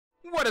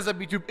What is up,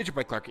 YouTube? It's your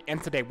boy Clarkie,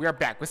 and today we are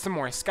back with some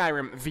more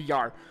Skyrim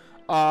VR.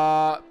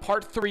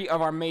 Part 3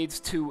 of our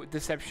Maids 2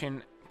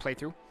 Deception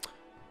playthrough.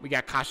 We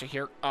got Kasha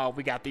here.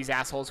 We got these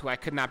assholes who I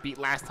could not beat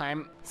last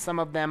time. Some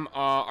of them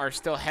are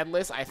still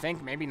headless, I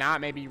think. Maybe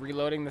not. Maybe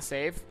reloading the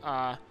save.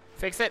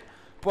 Fix it.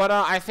 But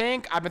I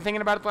think I've been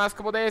thinking about it the last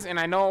couple days, and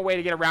I know a way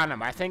to get around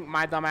them. I think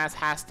my dumbass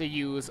has to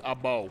use a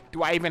bow.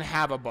 Do I even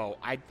have a bow?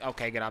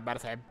 Okay, good. I'm about to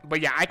say.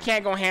 But yeah, I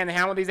can't go hand in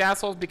hand with these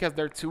assholes because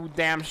they're too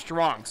damn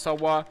strong. So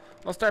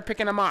let's start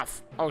picking them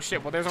off. Oh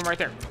shit! Well, there's one right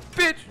there.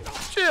 Bitch,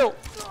 chill.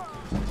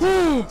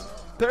 Whew.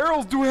 The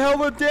arrows do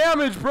hella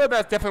damage, bro.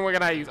 That's definitely what I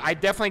gotta use. I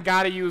definitely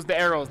gotta use the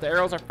arrows. The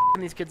arrows are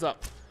f***ing these kids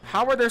up.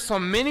 How are there so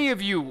many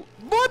of you?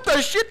 What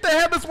the shit? The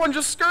headless one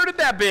just skirted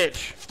that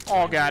bitch.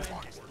 Oh god.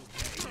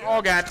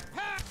 Oh god.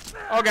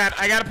 Oh god,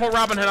 I gotta pull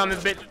Robin Hood on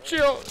this bitch.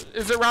 Chill.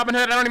 Is it Robin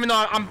Hood? I don't even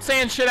know. I'm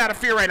saying shit out of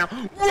fear right now.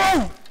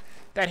 Whoa!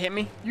 That hit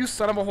me. You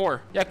son of a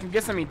whore. Yeah, can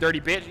get some, you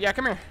dirty bitch. Yeah,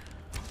 come here.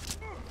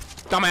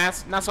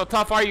 Dumbass. Not so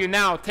tough are you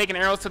now? Taking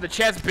arrows to the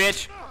chest,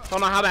 bitch.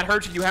 Don't know how that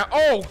hurts you.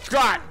 Oh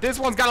god, this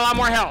one's got a lot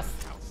more health.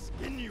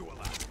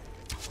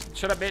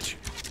 Shut up, bitch.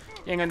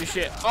 You ain't gonna do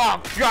shit.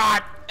 Oh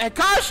god. And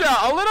Kasha,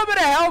 a little bit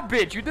of health,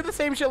 bitch. You did the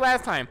same shit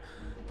last time.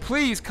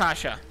 Please,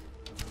 Kasha.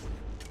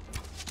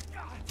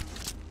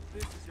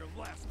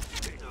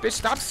 Bitch,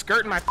 stop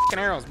skirting my fucking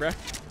arrows, bruh.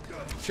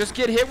 Just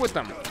get hit with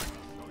them.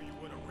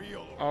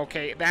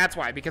 Okay, that's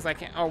why, because I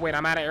can't. Oh, wait,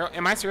 I'm out of arrows.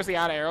 Am I seriously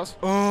out of arrows?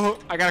 Oh,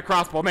 I got a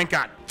crossbow, thank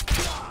God.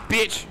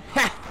 Bitch.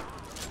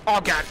 Oh,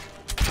 God.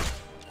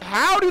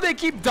 How do they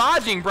keep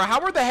dodging, bro? How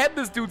are the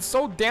headless dudes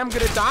so damn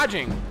good at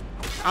dodging?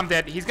 I'm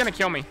dead. He's gonna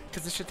kill me,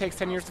 because this shit takes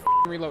 10 years to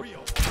reload.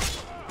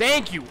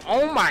 Thank you.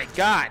 Oh, my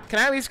God. Can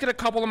I at least get a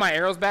couple of my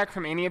arrows back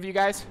from any of you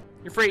guys?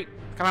 You're free.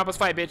 Come help us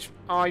fight, bitch.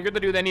 Oh, you're the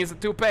dude that needs the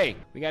toupee.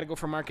 We gotta go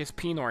for Marcus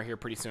Pinor here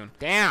pretty soon.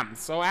 Damn.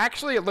 So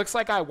actually, it looks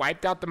like I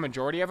wiped out the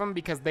majority of them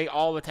because they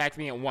all attacked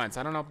me at once.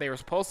 I don't know if they were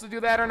supposed to do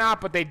that or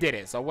not, but they did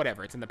it. So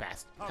whatever. It's in the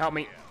past. Help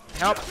me.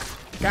 Help.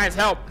 Guys,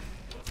 help.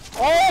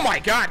 Oh my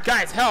god,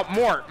 guys, help.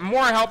 More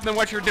help than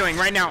what you're doing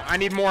right now. I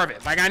need more of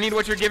it. Like, I need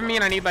what you're giving me,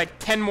 and I need like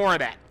 10 more of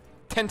that.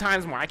 10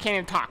 times more. I can't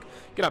even talk.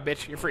 Get up,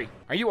 bitch. You're free.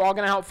 Are you all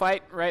gonna help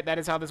fight? Right? That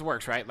is how this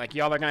works, right? Like,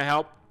 y'all are gonna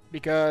help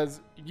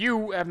because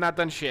you have not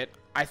done shit.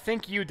 I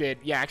think you did.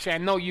 Yeah, actually, I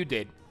know you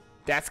did.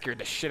 That scared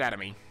the shit out of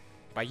me.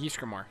 By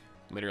Ysgramor.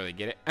 Literally,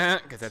 get it?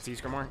 Because that's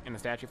Ysgramor in the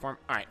statue form.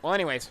 Alright, well,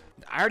 anyways.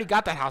 I already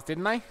got that house,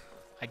 didn't I?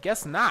 I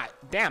guess not.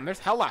 Damn, there's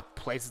hella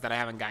places that I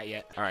haven't got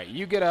yet. Alright,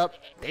 you get up.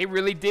 They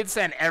really did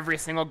send every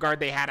single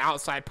guard they had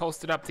outside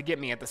posted up to get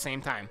me at the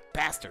same time.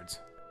 Bastards.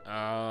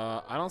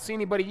 I don't see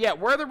anybody yet.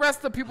 Where are the rest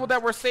of the people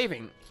that we're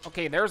saving?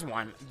 Okay, there's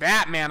one.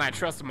 That man I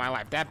trust in my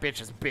life. That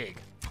bitch is big.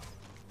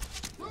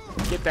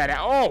 Get that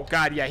out. Oh,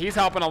 God, yeah, he's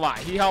helping a lot.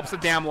 He helps a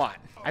damn lot.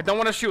 I don't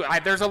want to shoot.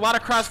 There's a lot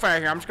of crossfire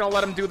here. I'm just going to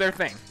let him do their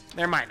thing.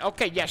 Never mind.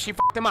 Okay, yeah, she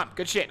fucked him up.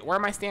 Good shit. Where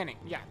am I standing?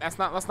 Yeah, let's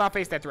not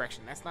face that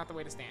direction. That's not the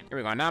way to stand. Here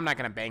we go. Now I'm not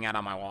going to bang out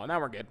on my wall. Now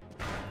we're good.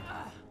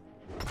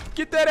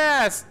 Get that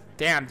ass.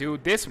 Damn,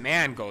 dude, this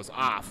man goes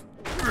off.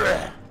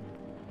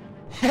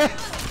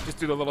 Just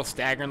do the little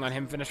stagger and let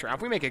him finish her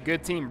off. We make a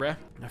good team, bruh.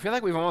 I feel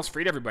like we've almost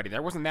freed everybody.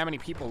 There wasn't that many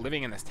people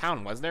living in this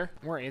town, was there?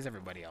 Where is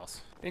everybody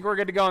else? I think we're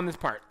good to go on this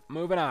part.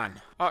 Moving on.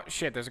 Oh,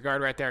 shit. There's a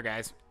guard right there,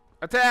 guys.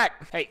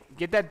 Attack! Hey,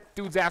 get that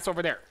dude's ass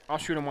over there. I'll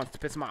shoot him once to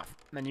piss him off.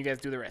 And then you guys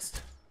do the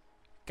rest.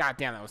 God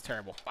damn, that was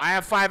terrible. I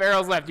have 5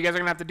 arrows left. You guys are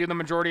gonna have to do the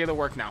majority of the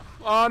work now.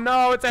 Oh,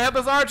 no. It's a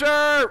headless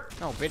archer!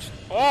 Oh, bitch.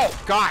 Oh,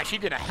 God. She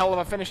did a hell of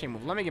a finishing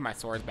move. Let me get my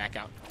swords back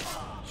out.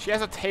 She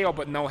has a tail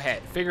but no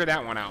head. Figure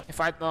that one out. If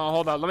I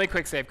hold on, let me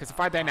quick save because if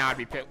I die now, I'd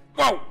be pissed.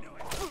 Whoa!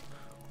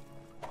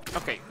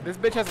 Okay, this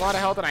bitch has a lot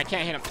of health and I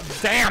can't hit him.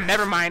 Damn,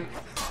 never mind.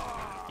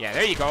 Yeah,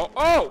 there you go.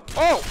 Oh,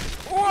 oh,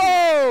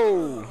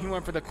 whoa! He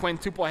went for the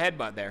quintuple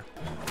headbutt there.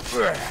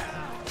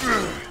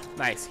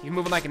 Nice. He's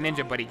moving like a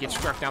ninja, but he gets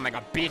struck down like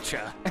a bitch.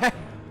 That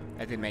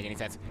didn't make any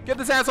sense. Get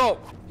this asshole!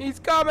 He's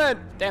coming!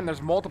 Damn,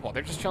 there's multiple.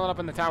 They're just chilling up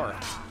in the tower.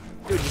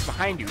 Dude, he's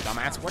behind you,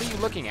 dumbass. What are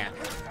you looking at?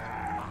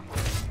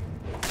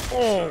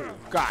 Oh,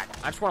 God.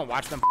 I just want to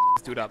watch them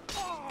this dude up.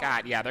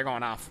 God, yeah, they're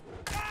going off.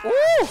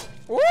 Woo!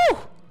 Woo!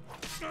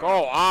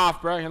 Go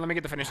off, bro. Here, let me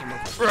get the finishing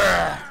move.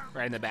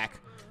 Right in the back.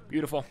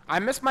 Beautiful. I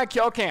miss my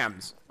kill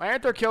cams. Why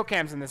aren't there kill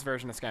cams in this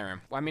version of Skyrim?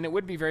 Well, I mean, it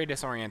would be very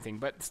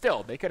disorienting, but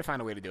still, they could have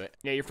found a way to do it.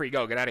 Yeah, you're free.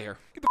 Go. Get out of here.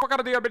 Get the fuck out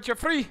of here, bitch. You're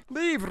free.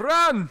 Leave.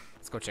 Run.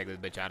 Let's go check this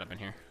bitch out up in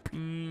here.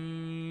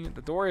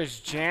 The door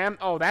is jammed.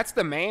 Oh, that's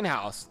the main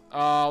house.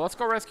 Let's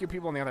go rescue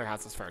people in the other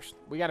houses first.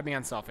 We gotta be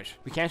unselfish.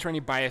 We can't show any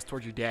bias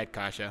towards your dad,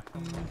 Kasha.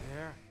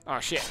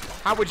 Oh, shit.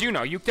 How would you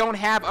know? You don't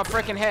have a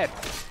freaking head.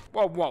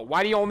 Whoa, whoa.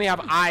 Why do you only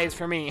have eyes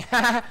for me?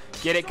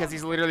 Get it? Because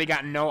he's literally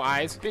got no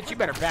eyes? Bitch, you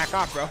better back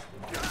off, bro.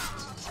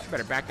 You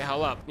better back the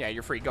hell up. Yeah,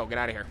 you're free. Go. Get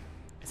out of here.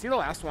 Is he the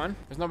last one?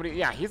 There's nobody.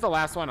 Yeah, he's the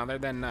last one other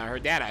than her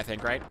dad, I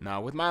think, right? No,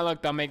 with my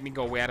luck, they'll make me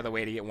go way out of the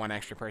way to get one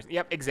extra person.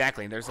 Yep,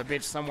 exactly. There's a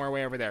bitch somewhere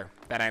way over there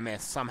that I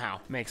missed somehow.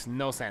 Makes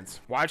no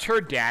sense. Watch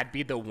her dad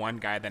be the one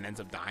guy that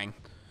ends up dying.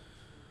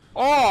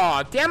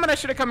 Oh, damn it, I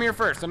should have come here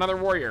first. Another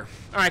warrior.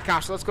 All right,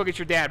 Kasha, let's go get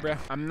your dad, bro.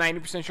 I'm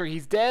 90% sure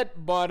he's dead,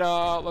 but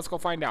let's go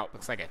find out.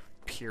 Looks like a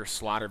pure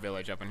slaughter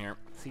village up in here.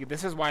 See,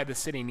 this is why the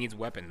city needs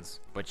weapons.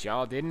 But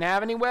y'all didn't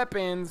have any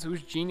weapons.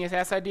 Whose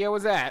genius-ass idea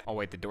was that? Oh,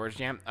 wait, the door's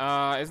jammed.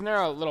 Isn't there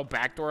a little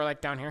back door,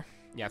 like, down here?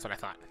 Yeah, that's what I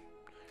thought.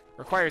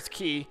 Requires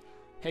key.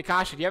 Hey,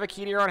 Kasha, do you have a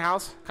key to your own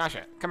house?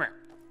 Kasha, come here.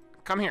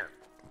 Come here.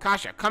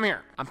 Kasha, come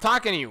here. I'm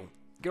talking to you.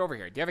 Get over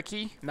here. Do you have a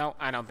key? No,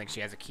 I don't think she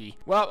has a key.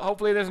 Well,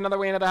 hopefully there's another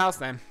way into the house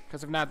then.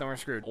 Because if not, then we're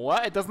screwed.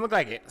 What? It doesn't look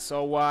like it.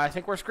 So, I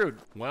think we're screwed.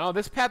 Well,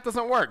 this path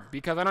doesn't work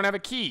because I don't have a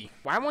key.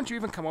 Why won't you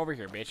even come over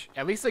here, bitch?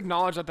 At least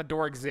acknowledge that the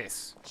door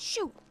exists.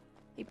 Shoot!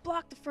 They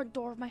blocked the front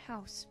door of my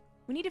house.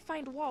 We need to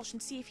find Walsh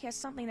and see if he has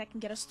something that can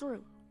get us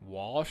through.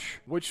 Walsh?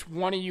 Which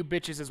one of you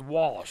bitches is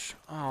Walsh?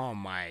 Oh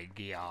my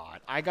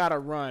god. I gotta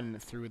run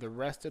through the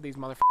rest of these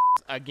motherfuckers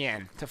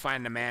again to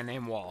find a man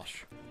named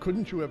Walsh.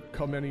 Couldn't you have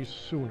come any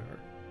sooner?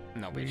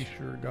 No, We bitch.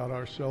 sure got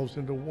ourselves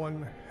into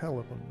one hell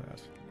of a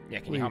mess. Yeah,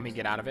 can you help me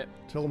get out of it?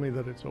 Tell me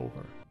that it's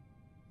over.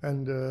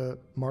 And,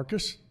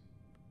 Marcus?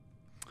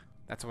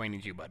 That's why we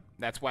need you, bud.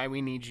 That's why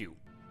we need you.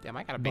 Damn,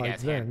 I got a big By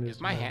ass then, hand. his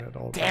Is my man hand? had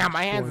all Damn,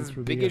 my been hand's torn as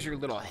through big the as your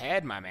little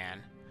head, my man.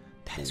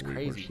 That is We were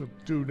crazy.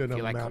 subdued in I a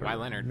feel like matter Kawhi of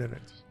Leonard.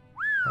 minutes.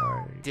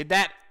 Did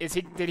that?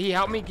 Did he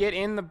help me get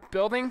in the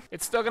building?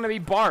 It's still gonna be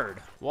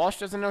barred. Walsh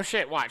doesn't know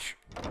shit. Watch.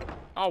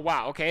 Oh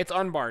wow. Okay, it's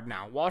unbarred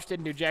now. Walsh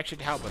didn't do jack shit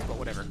to help us, but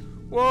whatever.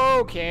 Whoa.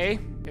 Okay.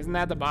 Isn't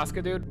that the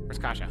Bosca dude? Where's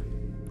Kasha?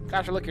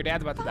 Kasha, look, your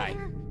dad's about to die.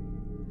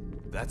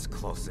 That's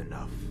close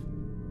enough.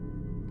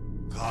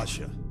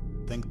 Kasha,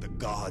 thank the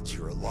gods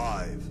you're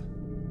alive.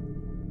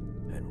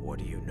 And what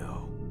do you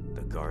know?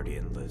 The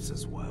Guardian lives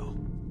as well.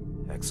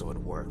 Excellent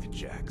work,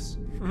 Jax.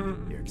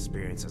 Your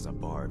experience as a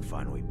bard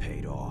finally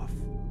paid off.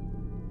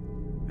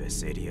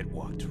 This idiot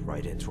walked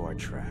right into our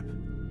trap.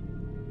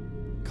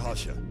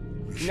 Kasha,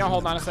 No,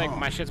 hold on a sec.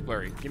 My shit's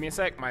blurry. Give me a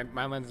sec. My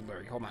lens is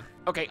blurry. Hold on.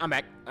 Okay, I'm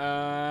back.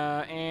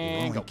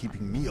 And only go.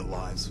 keeping me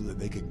alive so that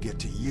they could get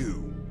to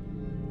you.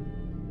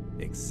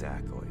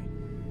 Exactly.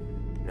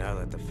 Now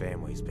that the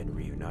family's been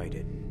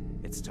reunited,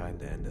 it's time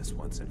to end this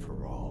once and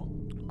for all.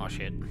 Oh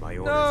shit. My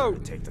orders are to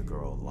take the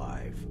girl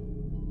alive.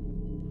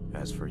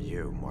 As for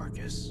you,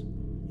 Marcus,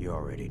 you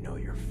already know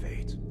your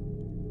fate.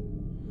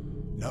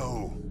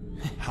 No.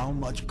 How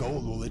much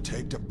gold will it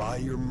take to buy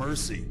your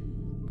mercy?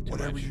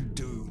 Whatever you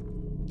do,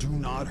 do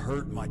not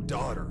hurt my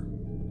daughter.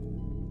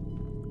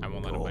 I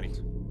won't let nobody.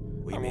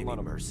 We may be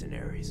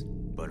mercenaries,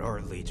 but our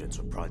allegiance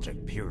with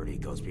Project Purity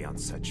goes beyond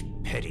such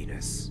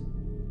pettiness.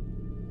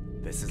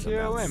 This is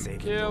Kill about him. saving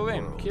Kill the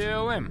him. world.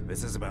 Kill him.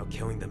 This is about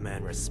killing the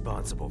man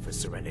responsible for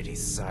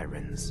Serenity's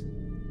sirens.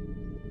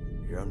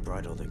 Your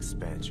unbridled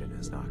expansion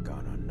has not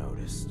gone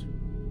unnoticed.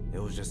 It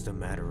was just a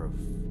matter of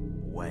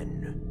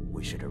when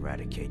we should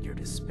eradicate your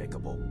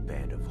despicable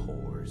band of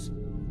whores.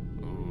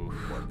 Ooh.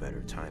 What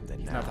better time than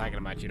He's now? not talking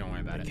about you. Don't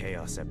worry about The it.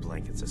 chaos that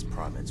blankets this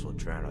province will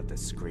drown out the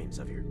screams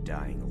of your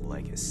dying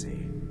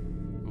legacy.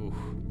 Ooh.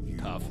 You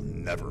Tough. will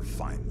never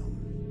find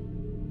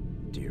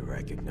them. Do you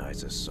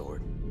recognize this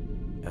sword?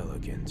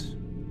 Elegant,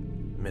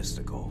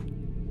 mystical.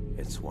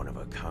 It's one of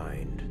a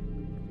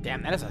kind.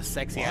 Damn, that is a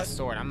sexy ass What?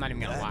 sword. I'm not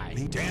even gonna lie.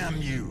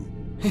 Damn you.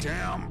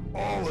 Damn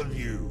all of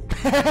you.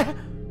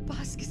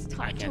 Bosca, stop.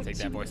 I can't Don't take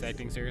do that voice this.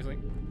 acting seriously.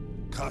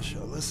 Kasha,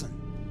 listen.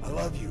 I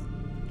love you.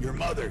 Your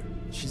mother,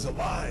 she's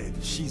alive.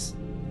 She's...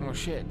 Oh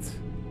shit.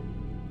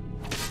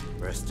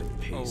 Rest in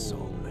peace, Oh.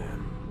 old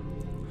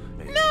man.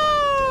 May you No!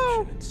 find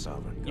redemption in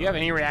sovereign You have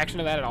any God. reaction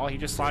to that at all? He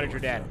just slaughtered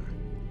Deal your with dad.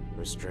 them.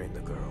 Restrain the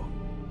girl.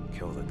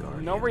 Kill the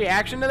guardian. No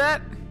reaction to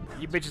that?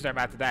 You bitches are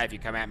about to die if you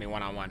come at me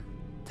one-on-one.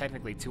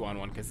 Technically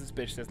 2-on-1, because this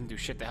bitch doesn't do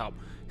shit to help.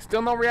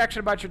 Still no reaction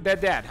about your dead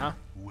dad, huh?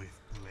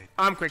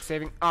 I'm quick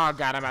saving. Oh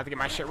god, I'm about to get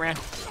my shit ran.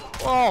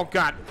 Oh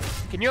god.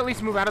 Can you at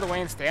least move out of the way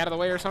and stay out of the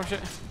way or some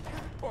shit?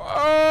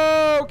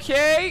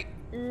 Okay.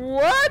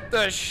 What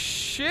the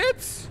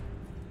shit?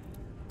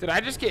 Did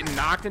I just get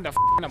knocked into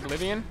f***ing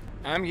oblivion?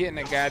 I'm getting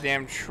a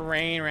goddamn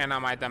train ran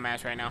on my dumb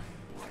ass right now.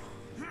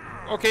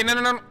 Okay,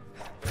 no.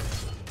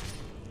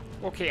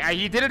 Okay,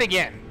 he did it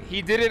again.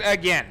 He did it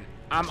again.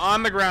 I'm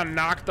on the ground,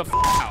 knocked the f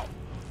out.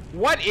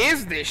 What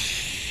is this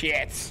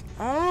shit?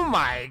 Oh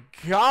my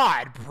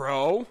god,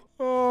 bro.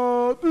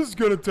 This is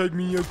gonna take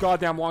me a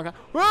goddamn long time.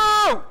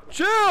 Whoa!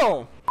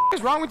 Chill! What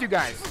is wrong with you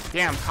guys?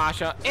 Damn,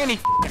 Kasha. Any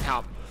f***ing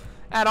help.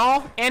 At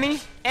all? Any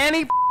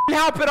f***ing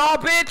help at all,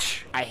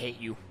 bitch? I hate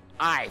you.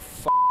 I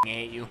f***ing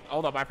hate you.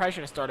 Hold up, I probably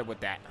should have started with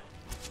that.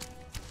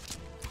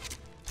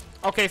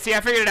 Okay, see, I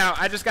figured it out.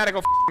 I just gotta go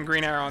f***ing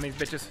green arrow on these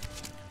bitches.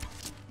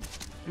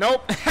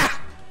 Nope.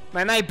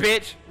 My night,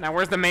 bitch. Now,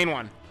 where's the main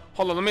one?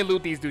 Hold on, let me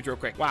loot these dudes real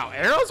quick. Wow,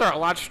 arrows are a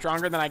lot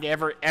stronger than I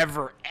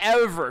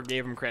ever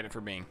gave them credit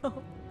for being. Oh,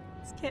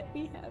 this can't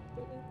be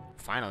happening.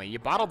 Finally, you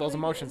bottled those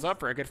emotions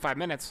up for a good 5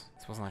 minutes.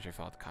 This wasn't not your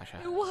fault, Kasha.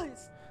 It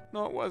was.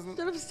 No, it wasn't.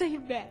 Should have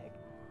stayed back.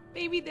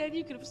 Maybe then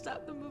you could have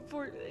stopped him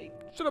before they...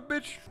 Shut up,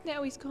 bitch.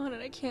 Now he's gone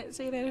and I can't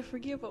say that I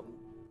forgive him.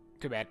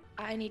 Too bad.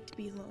 I need to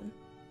be alone.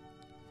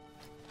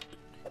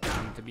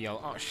 I'm seem to be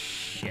all. Oh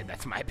shit,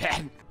 that's my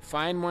bad.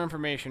 Find more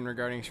information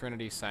regarding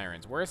Serenity's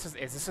sirens. Where is this?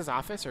 Is this his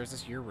office or is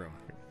this your room?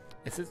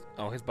 Is this?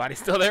 Oh, his body's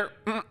still there.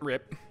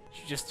 Rip.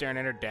 She's just staring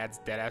at her dad's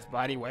dead-ass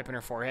body, wiping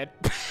her forehead.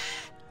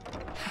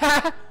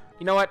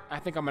 You know what? I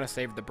think I'm gonna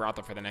save the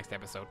brothel for the next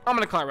episode. I'm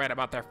gonna call it right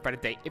about there for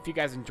today. If you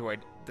guys enjoyed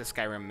the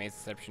Skyrim Maze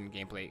Deception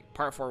gameplay,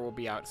 part 4 will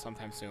be out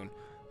sometime soon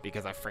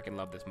because I freaking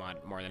love this mod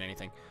more than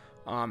anything.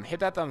 Hit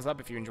that thumbs up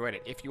if you enjoyed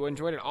it. If you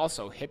enjoyed it,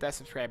 also hit that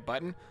subscribe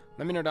button.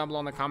 Let me know down below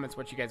in the comments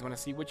what you guys want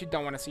to see, what you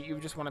don't want to see. You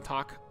just want to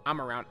talk.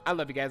 I'm around. I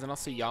love you guys, and I'll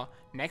see y'all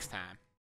next time.